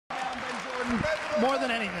strutting more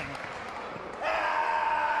than anything.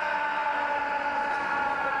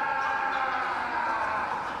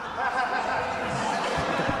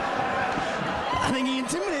 I think he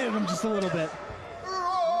intimidated him just a little bit.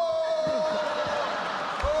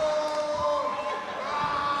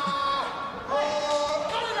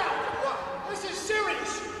 This is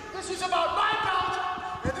serious. This is about my belt,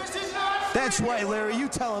 and this is not. That's right, Larry. You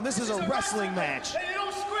tell him this is a wrestling match. And you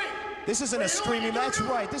don't scream. This isn't a screaming match. That's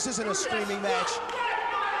right. This isn't a screaming match.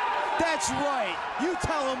 That's right. You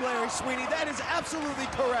tell him, Larry Sweeney. That is absolutely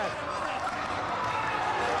correct.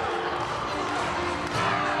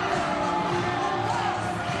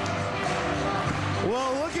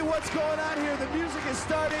 Well, look at what's going on here. The music has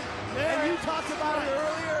started, and you talked about it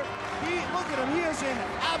earlier. Look at him. He is in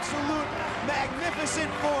absolute magnificent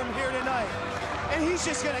form here tonight. And he's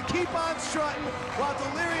just going to keep on strutting while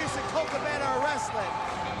Delirious and Colt Cabana are wrestling.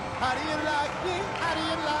 How do you like me? How do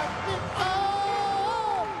you like me?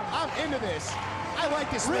 Oh! I'm into this. I like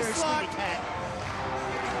this Larry Sweeney cat.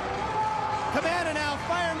 Cabana now,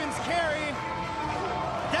 fireman's carry.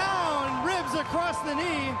 Down, ribs across the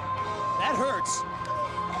knee. That hurts.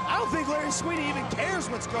 I don't think Larry Sweeney even cares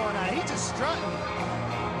what's going on. He's just strutting.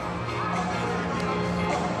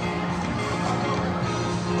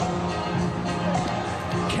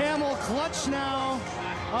 Camel clutch now,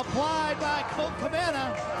 applied by Colt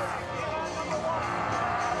Cabana.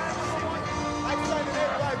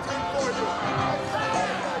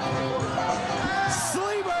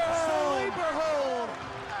 Sleeper hold.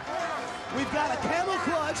 We've got a camel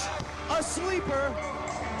clutch, a sleeper,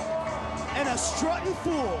 and a strutting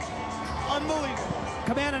fool. Unbelievable.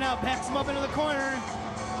 Cabana now backs him up into the corner.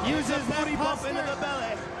 Uses that booty bump into the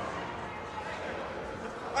belly.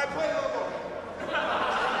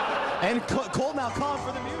 And Colt now calling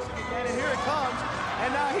for the music again, and here it comes.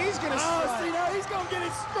 And now he's gonna strut. See, now he's gonna get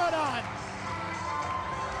his strut on.